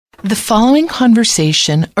The following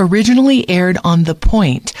conversation originally aired on The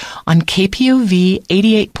Point on KPOV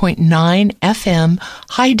 88.9 FM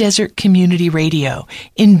High Desert Community Radio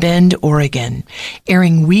in Bend, Oregon.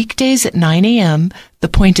 Airing weekdays at 9 a.m., The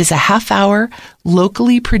Point is a half-hour,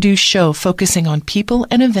 locally produced show focusing on people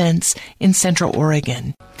and events in Central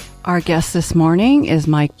Oregon. Our guest this morning is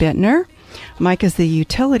Mike Bittner. Mike is the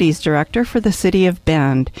Utilities Director for the City of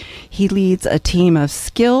Bend. He leads a team of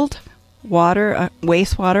skilled water,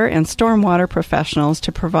 wastewater, and stormwater professionals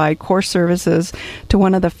to provide core services to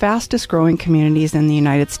one of the fastest growing communities in the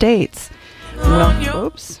United States.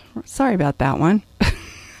 Oops, sorry about that one.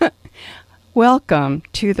 Welcome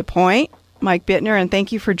to The Point, Mike Bittner, and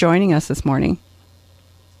thank you for joining us this morning.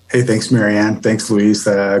 Hey, thanks, Marianne. Thanks, Louise.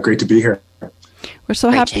 Great to be here. We're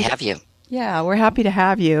so happy to have you. Yeah, we're happy to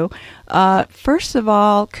have you. First of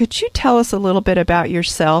all, could you tell us a little bit about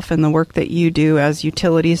yourself and the work that you do as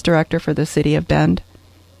Utilities Director for the City of Bend?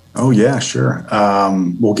 Oh, yeah, sure.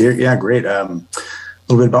 Great. A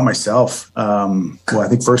little bit about myself. I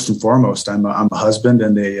think first and foremost, I'm a husband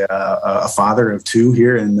and a father of two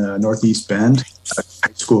here in Northeast Bend, a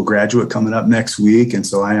high school graduate coming up next week. And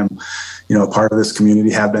so I am, a part of this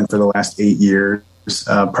community, have been for the last 8 years.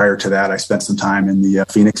 Prior to that, I spent some time in the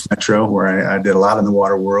Phoenix Metro, where I did a lot in the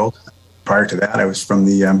water world. Prior to that, I was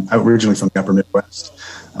originally from the Upper Midwest.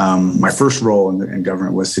 My first role in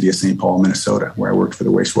government was City of St. Paul, Minnesota, where I worked for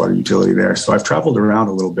the wastewater utility there. So I've traveled around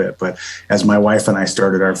a little bit, but as my wife and I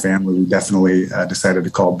started our family, we definitely decided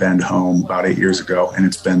to call Bend home about 8 years ago, and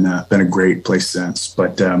it's been a great place since.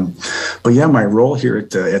 But yeah, my role here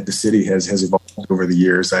at the city has evolved over the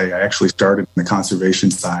years. I actually started in the conservation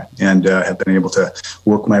side and have been able to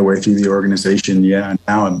work my way through the organization. Yeah, and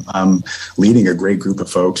now I'm leading a great group of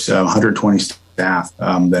folks, 120 staff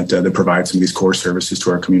that provide some of these core services to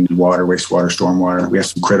our community: water, wastewater, stormwater. We have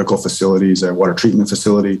some critical facilities: a water treatment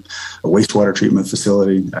facility, a wastewater treatment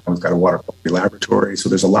facility. We've got a water quality laboratory. So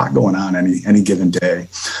there's a lot going on any given day.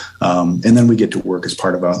 And then we get to work as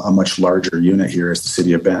part of a much larger unit here as the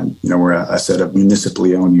City of Bend. We're a set of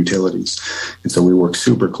municipally owned utilities. And so we work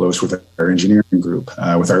super close with our engineering group,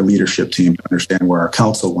 with our leadership team, to understand where our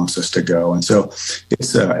council wants us to go. And so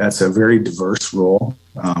it's a very diverse role.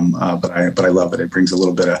 But I love it. It brings a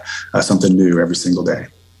little bit of something new every single day.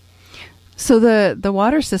 So the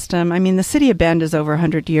water system, the City of Bend is over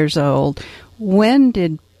 100 years old. When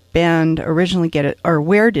did Bend originally get it, or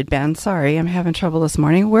where did Bend, sorry, I'm having trouble this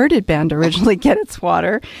morning. Where did Bend originally get its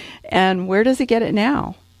water, and where does it get it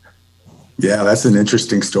now? Yeah, that's an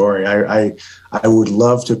interesting story. I would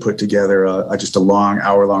love to put together just a long,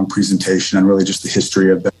 hour-long presentation on really just the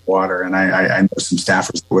history of Bend water, and I know some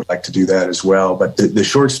staffers would like to do that as well. But the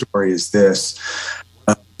short story is this.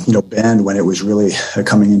 Bend, when it was really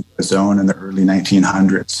coming into its own in the early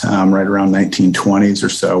 1900s, right around 1920s or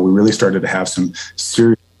so, we really started to have some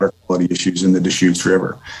serious water quality issues in the Deschutes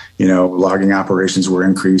River. Logging operations were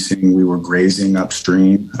increasing. We were grazing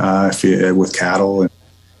upstream with cattle, and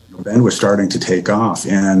Bend was starting to take off,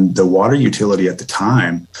 and the water utility at the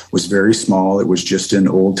time was very small. It was just in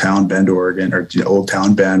Old Town Bend, Oregon, or Old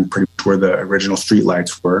Town Bend, pretty much where the original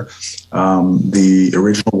streetlights were. The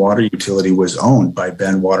original water utility was owned by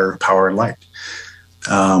Bend Water, Power and Light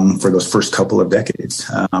for those first couple of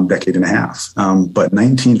decades, decade and a half. But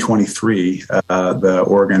 1923, the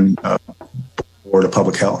Oregon Board of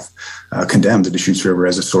Public Health condemned the Deschutes River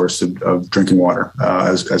as a source of drinking water,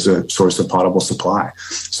 as a source of potable supply.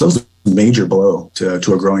 So that was a major blow to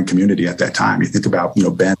a growing community at that time. You think about, Bend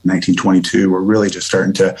in 1922, we're really just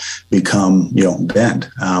starting to become,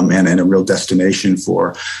 Bend, and a real destination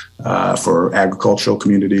for agricultural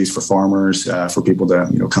communities, for farmers, for people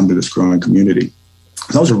to, come to this growing community.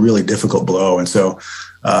 That was a really difficult blow. And so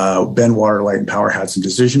Bend Water, Light, and Power had some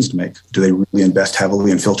decisions to make. Do they really invest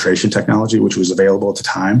heavily in filtration technology, which was available at the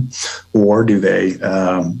time, or do they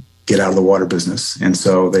get out of the water business? And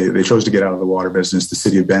so they chose to get out of the water business. The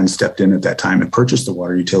City of Bend stepped in at that time and purchased the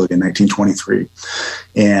water utility in 1923.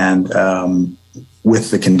 And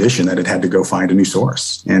with the condition that it had to go find a new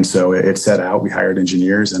source. And so it set out, we hired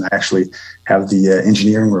engineers, and I actually have the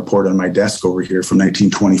engineering report on my desk over here from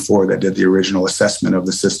 1924 that did the original assessment of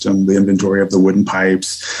the system, the inventory of the wooden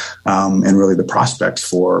pipes, and really the prospects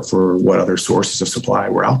for what other sources of supply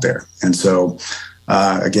were out there. And so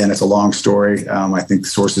again, it's a long story. I think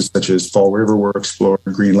sources such as Fall River were explored,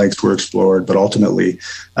 Green Lakes were explored, but ultimately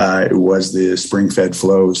it was the spring-fed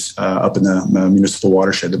flows up in the municipal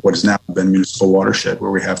watershed, what has now been municipal watershed,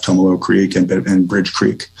 where we have Tomalo Creek and Bridge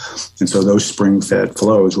Creek. And so those spring-fed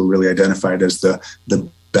flows were really identified as the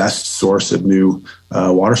best source of new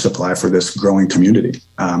water supply for this growing community.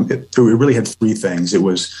 It really had three things. It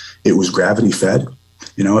was gravity-fed.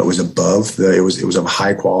 You know, it was above it was of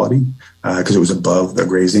high quality because it was above the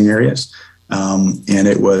grazing areas, and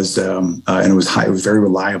it was high. It was very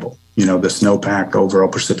reliable. You know, the snowpack, the overall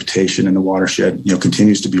precipitation in the watershed, you know,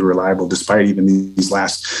 continues to be reliable despite even these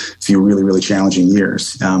last few really, really challenging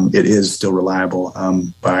years. It is still reliable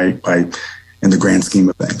by in the grand scheme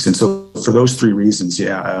of things. And so for those three reasons,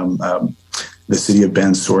 the City of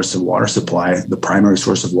Bend's source of water supply, the primary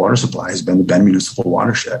source of water supply has been the Bend Municipal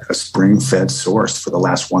Watershed, a spring-fed source for the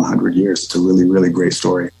last 100 years. It's a really, really great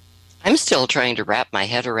story. I'm still trying to wrap my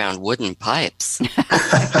head around wooden pipes.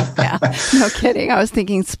 Yeah, no kidding. I was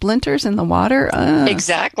thinking splinters in the water.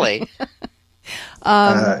 Exactly.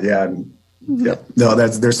 Yep. No,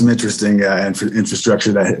 there's some interesting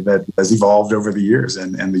infrastructure that has evolved over the years,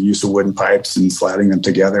 and the use of wooden pipes and sliding them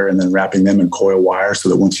together and then wrapping them in coil wire so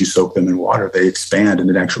that once you soak them in water, they expand, and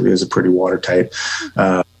it actually is a pretty watertight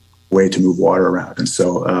way to move water around. And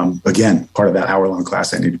so, again, part of that hour-long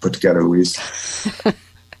class I need to put together, Louise.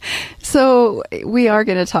 So we are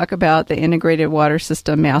going to talk about the Integrated Water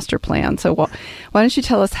System Master Plan. So why don't you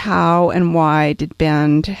tell us how and why did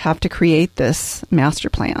Bend have to create this master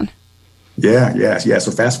plan? Yeah. So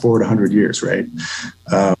fast forward 100 years, right?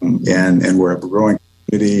 And we're a growing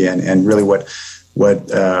community, and really what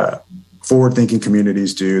forward-thinking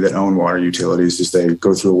communities do that own water utilities is they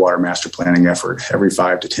go through a water master planning effort every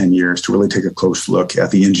 5 to 10 years to really take a close look at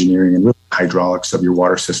the engineering and really hydraulics of your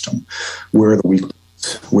water system. Where are the weak points?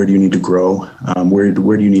 Where do you need to grow? Where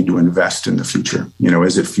do you need to invest in the future? You know,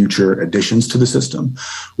 is it future additions to the system,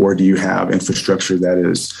 or do you have infrastructure that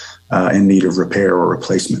is in need of repair or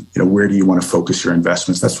replacement? You know, where do you want to focus your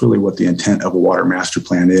investments? That's really what the intent of a water master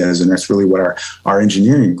plan is, and that's really what our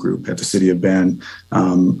engineering group at the City of Bend,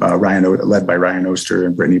 led by Ryan Oster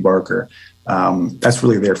and Brittany Barker, that's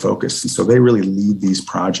really their focus. And so they really lead these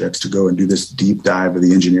projects to go and do this deep dive of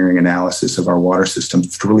the engineering analysis of our water system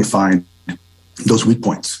to really find those weak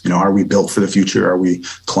points. You know, are we built for the future? Are we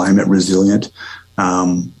climate resilient?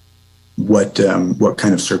 What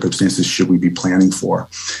kind of circumstances should we be planning for?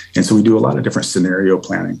 And so we do a lot of different scenario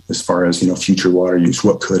planning as far as, you know, future water use.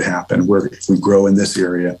 What could happen? If we grow in this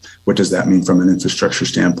area, what does that mean from an infrastructure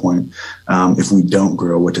standpoint? If we don't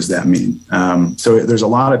grow, what does that mean? So there's a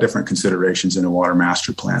lot of different considerations in a water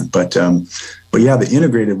master plan. But yeah, the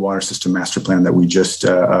Integrated Water System Master Plan that we just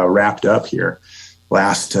wrapped up here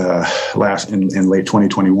last in late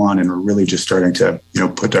 2021, and we're really just starting to, you know,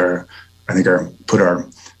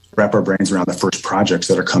 wrap our brains around the first projects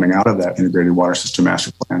that are coming out of that Integrated Water System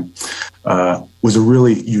Master Plan, was a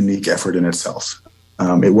really unique effort in itself.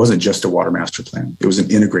 It wasn't just a water master plan. It was an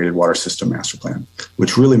Integrated Water System Master Plan,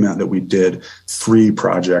 which really meant that we did 3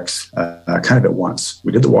 projects kind of at once.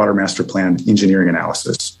 We did the Water Master Plan engineering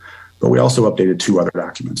analysis, but we also updated 2 other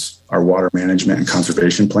documents: our Water Management and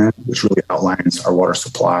Conservation Plan, which really outlines our water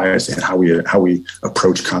supplies and how we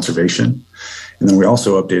approach conservation. And then we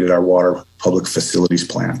also updated our Water Public Facilities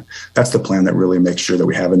Plan. That's the plan that really makes sure that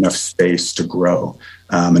we have enough space to grow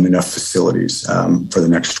and enough facilities for the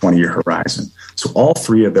next 20-year horizon. So all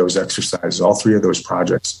 3 of those exercises, all 3 of those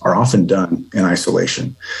projects are often done in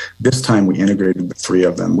isolation. This time we integrated the 3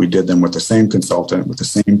 of them. We did them with the same consultant, with the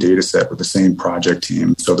same data set, with the same project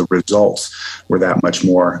team. So the results were that much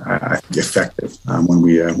more effective when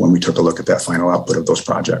we took a look at that final output of those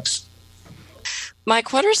projects.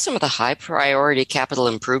 Mike, what are some of the high priority capital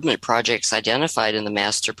improvement projects identified in the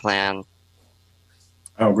master plan?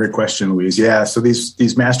 Oh, great question, Louise. Yeah, so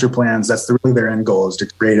these master plans, that's really their end goal, is to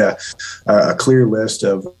create a clear list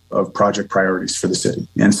of project priorities for the city.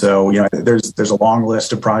 And so, you know, there's a long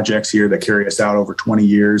list of projects here that carry us out over 20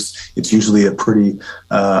 years. It's usually a pretty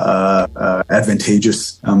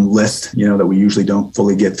advantageous list, you know, that we usually don't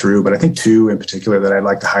fully get through. But I think 2 in particular that I'd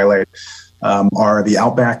like to highlight are the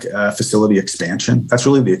Outback facility expansion. That's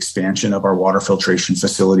really the expansion of our water filtration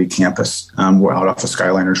facility campus. We're out off of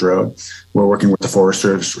Skyliners Road. We're working with the Forest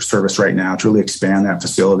Service right now to really expand that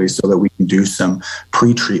facility so that we can do some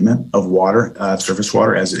pre-treatment of water, surface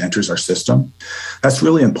water, as it enters our system. That's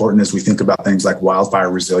really important as we think about things like wildfire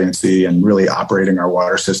resiliency and really operating our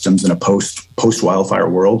water systems in a post-wildfire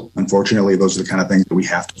world. Unfortunately, those are the kind of things that we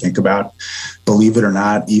have to think about. Believe it or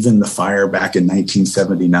not, even the fire back in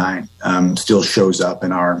 1979 still shows up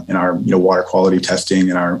in our water quality testing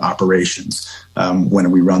and our operations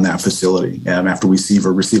when we run that facility. After we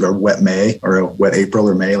receive our wet May or a wet April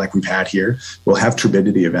or May like we've had here, we'll have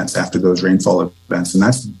turbidity events after those rainfall events, and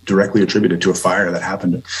that's directly attributed to a fire that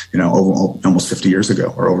happened, almost 50 years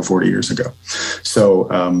ago or over 40 years ago. So,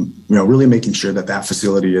 really making sure that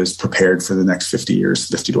facility is prepared for the next 50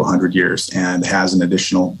 to 100 years, and has the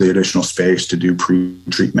additional space to do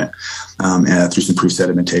pre-treatment and through some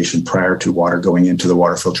pre-sedimentation prior to water going into the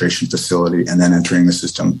water filtration facility and then entering the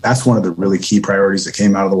system. That's one of the really key priorities that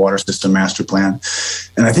came out of the water system master plan.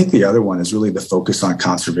 And I think the other one is really the focus on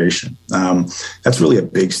conservation. That's really a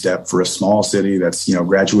big step for a small city that's,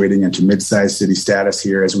 graduating into mid-sized city status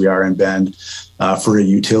here as we are in Bend, for a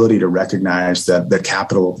utility to recognize that the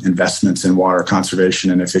capital investments in water conservation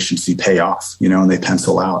and efficiency pay off, and they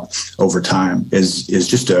pencil out over time is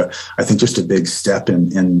just a big step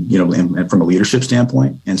in from a leadership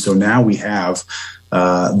standpoint. And so now we have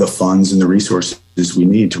the funds and the resources we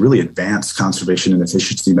need to really advance conservation and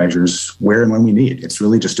efficiency measures where and when we need. It's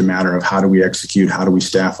really just a matter of how do we execute, how do we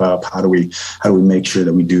staff up, how do we make sure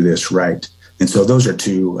that we do this right. And so those are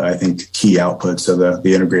two, I think, key outputs of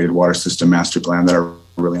the Integrated Water System Master Plan that are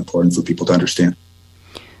really important for people to understand.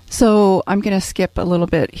 So I'm going to skip a little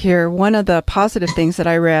bit here. One of the positive things that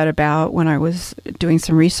I read about when I was doing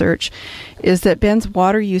some research is that Bend's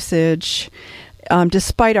water usage,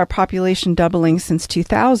 despite our population doubling since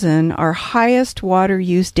 2000, our highest water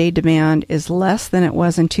use day demand is less than it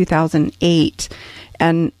was in 2008.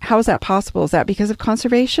 And how is that possible? Is that because of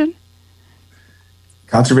conservation?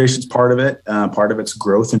 Conservation is part of it. Part of it's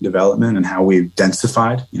growth and development and how we've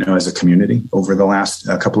densified, as a community over the last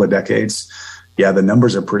couple of decades. Yeah, the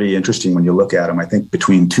numbers are pretty interesting when you look at them. I think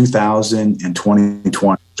between 2000 and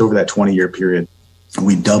 2020, over that 20-year period,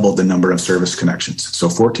 we doubled the number of service connections. So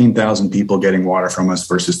 14,000 people getting water from us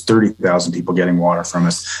versus 30,000 people getting water from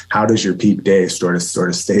us. How does your peak day sort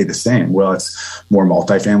of stay the same? Well, it's more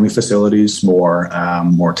multifamily facilities, more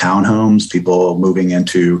townhomes, people moving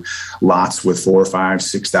into lots with 4,000, 5,000,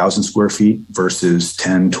 6,000 square feet versus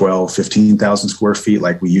 10, 12, 15,000 square feet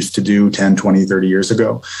like we used to do 10, 20, 30 years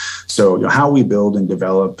ago. So how we build and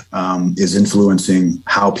develop is influencing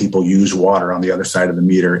how people use water on the other side of the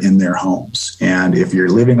meter in their homes. And if you're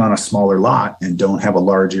living on a smaller lot and don't have a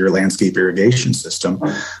larger landscape irrigation system,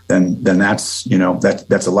 then that's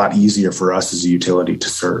a lot easier for us as a utility to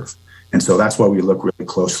serve. And so that's why we look really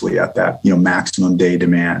closely at that, maximum day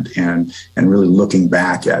demand and really looking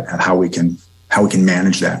back at how we can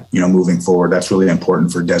manage that, moving forward. That's really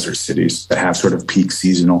important for desert cities that have sort of peak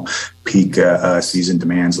season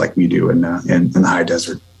demands like we do in the high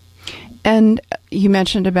desert. And you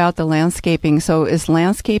mentioned about the landscaping. So is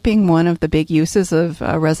landscaping one of the big uses of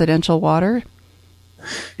residential water?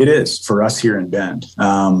 It is for us here in Bend.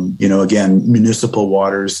 Again, municipal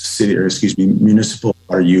water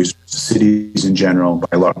users, cities in general,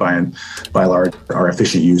 by large, are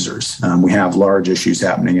efficient users. We have large issues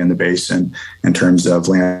happening in the basin in terms of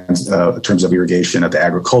irrigation at the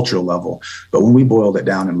agricultural level. But when we boiled it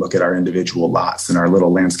down and look at our individual lots and our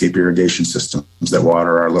little landscape irrigation systems that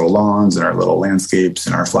water our little lawns and our little landscapes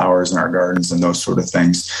and our flowers and our gardens and those sort of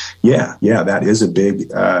things, that is a big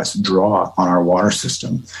draw on our water system.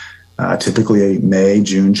 Typically May,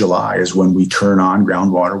 June, July is when we turn on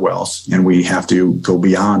groundwater wells, and we have to go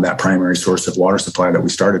beyond that primary source of water supply that we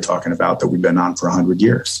started talking about that we've been on for 100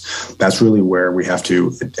 years. That's really where we have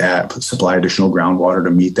to supply additional groundwater to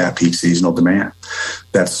meet that peak seasonal demand.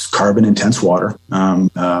 That's carbon intense water, and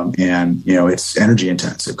it's energy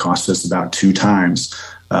intense. It costs us about 2 times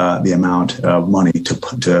the amount of money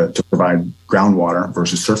to provide groundwater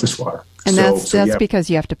versus surface water. And that's because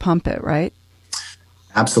you have to pump it, right?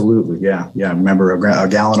 Absolutely. Yeah. Remember, a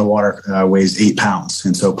gallon of water weighs 8 pounds.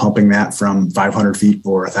 And so pumping that from 500 feet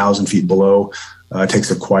or 1,000 feet below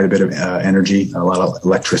takes up quite a bit of energy, a lot of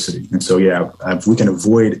electricity. And so, if we can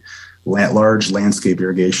avoid large landscape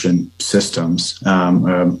irrigation systems,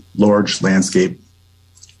 large landscape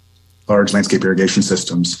irrigation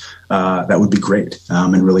systems, that would be great.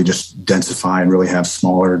 And really just densify and really have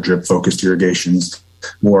smaller drip focused irrigations,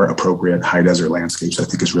 more appropriate high desert landscapes, I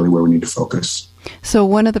think is really where we need to focus. So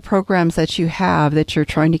one of the programs that you have that you're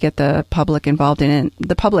trying to get the public involved in, and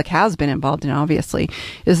the public has been involved in, obviously,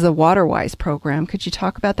 is the WaterWise program. Could you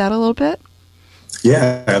talk about that a little bit?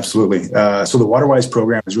 Yeah, absolutely. So the WaterWise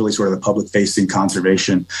program is really sort of the public-facing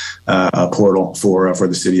conservation portal for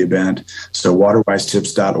the city of Bend. So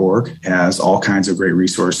waterwisetips.org has all kinds of great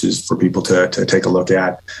resources for people to take a look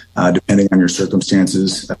at. Depending on your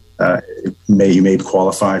circumstances, you may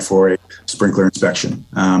qualify for a sprinkler inspection.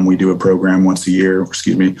 We do a program over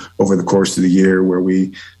the course of the year where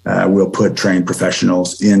we will put trained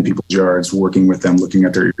professionals in people's yards, working with them, looking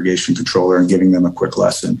at their irrigation controller and giving them a quick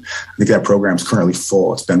lesson. I think that program is currently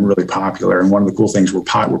full. It's been really popular. And one of the cool things we're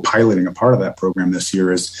piloting a part of that program this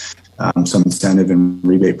year is some incentive and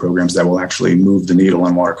rebate programs that will actually move the needle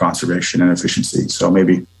on water conservation and efficiency. So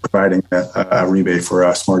maybe providing a rebate for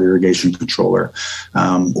a smart irrigation controller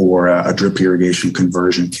or a drip irrigation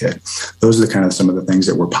conversion kit. Those are the kind of some of the things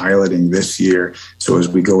that we're piloting this year. So as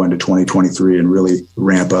we go into 2023 and really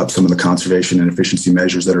ramp up some of the conservation and efficiency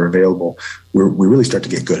measures that are available, we really start to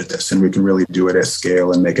get good at this, and we can really do it at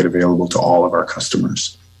scale and make it available to all of our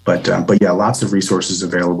customers. But yeah, lots of resources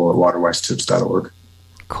available at waterwisetips.org.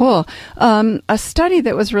 Cool. A study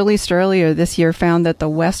that was released earlier this year found that the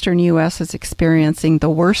western U.S. is experiencing the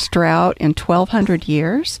worst drought in 1,200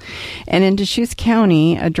 years. And in Deschutes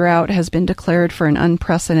County, a drought has been declared for an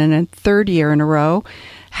unprecedented third year in a row.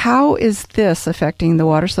 How is this affecting the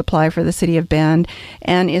water supply for the city of Bend?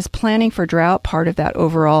 And is planning for drought part of that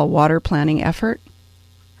overall water planning effort?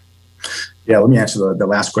 Yeah, let me answer the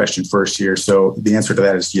last question first here. So the answer to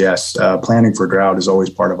that is yes. Planning for drought is always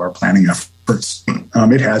part of our planning efforts.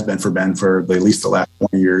 It has been for Bend for at least the last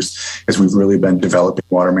 20 years, as we've really been developing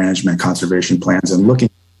water management conservation plans and looking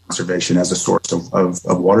at conservation as a source of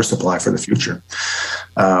water supply for the future.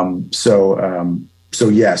 So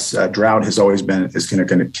yes, drought is going to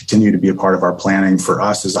continue to be a part of our planning. For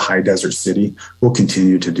us as a high desert city, we'll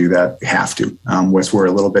continue to do that. We have to. We're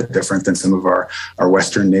a little bit different than some of our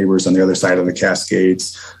western neighbors on the other side of the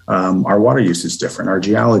Cascades. Our water use is different. Our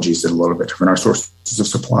geology is a little bit different. Our sources of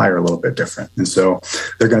supply are a little bit different. And so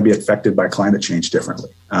they're going to be affected by climate change differently.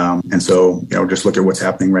 And so, just look at what's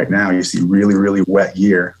happening right now. You see really, really wet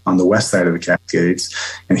year on the west side of the Cascades.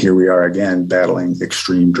 And here we are again battling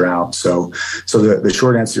extreme drought. So the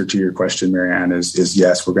short answer to your question, Marianne, is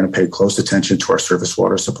yes, we're going to pay close attention to our surface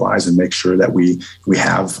water supplies and make sure that we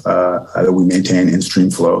maintain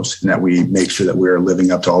in-stream flows and that we make sure that we're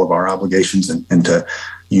living up to all of our obligations and to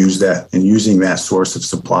use that and using that source of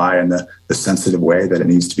supply in the sensitive way that it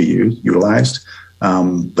needs to be utilized.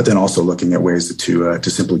 But then also looking at ways to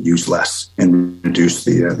simply use less and reduce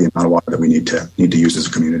the amount of water that we need to use as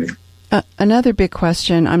a community. Another big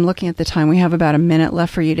question. I'm looking at the time. We have about a minute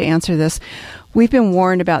left for you to answer this. We've been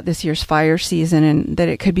warned about this year's fire season and that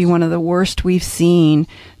it could be one of the worst we've seen.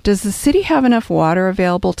 Does the city have enough water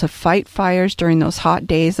available to fight fires during those hot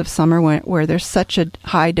days of summer where there's such a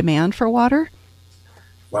high demand for water?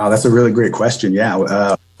 Wow, that's a really great question.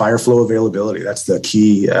 Yeah, fire flow availability. That's the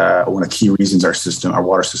key. One of the key reasons our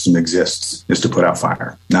water system exists is to put out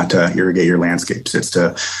fire, not to irrigate your landscapes. It's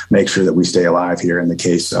to make sure that we stay alive here in the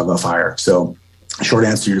case of a fire. So short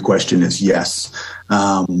answer to your question is yes.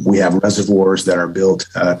 We have reservoirs that are built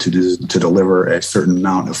to deliver a certain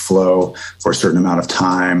amount of flow for a certain amount of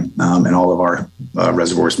time, and all of our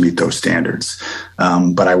reservoirs meet those standards.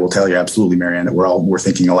 But I will tell you absolutely, Marianne, that we're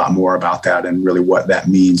thinking a lot more about that and really what that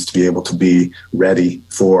means to be able to be ready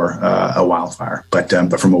for a wildfire. But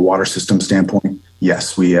from a water system standpoint,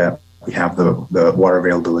 yes, we have the water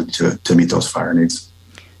availability to meet those fire needs.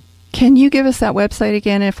 Can you give us that website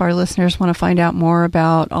again if our listeners want to find out more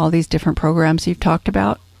about all these different programs you've talked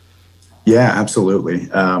about? Yeah, absolutely.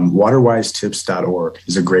 Waterwisetips.org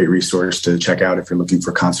is a great resource to check out if you're looking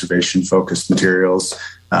for conservation-focused materials.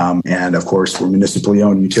 And of course, we're municipally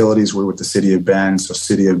owned utilities. We're with the City of Bend, so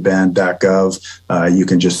cityofbend.gov. You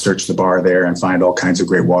can just search the bar there and find all kinds of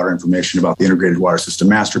great water information about the Integrated Water System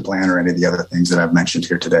Master Plan or any of the other things that I've mentioned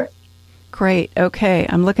here today. Great. Okay.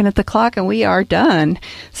 I'm looking at the clock and we are done.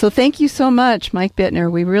 So thank you so much, Mike Bittner.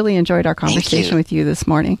 We really enjoyed our conversation with you this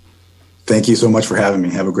morning. Thank you so much for having me.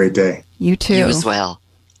 Have a great day. You too. You as well.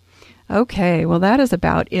 Okay. Well, that is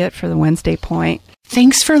about it for the Wednesday Point.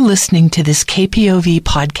 Thanks for listening to this KPOV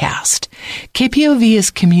podcast. KPOV is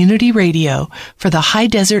community radio for the high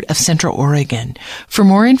desert of Central Oregon. For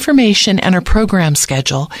more information and our program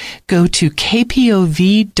schedule, go to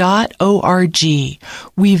kpov.org.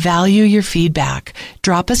 We value your feedback.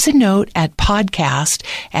 Drop us a note at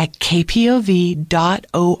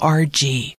podcast@kpov.org.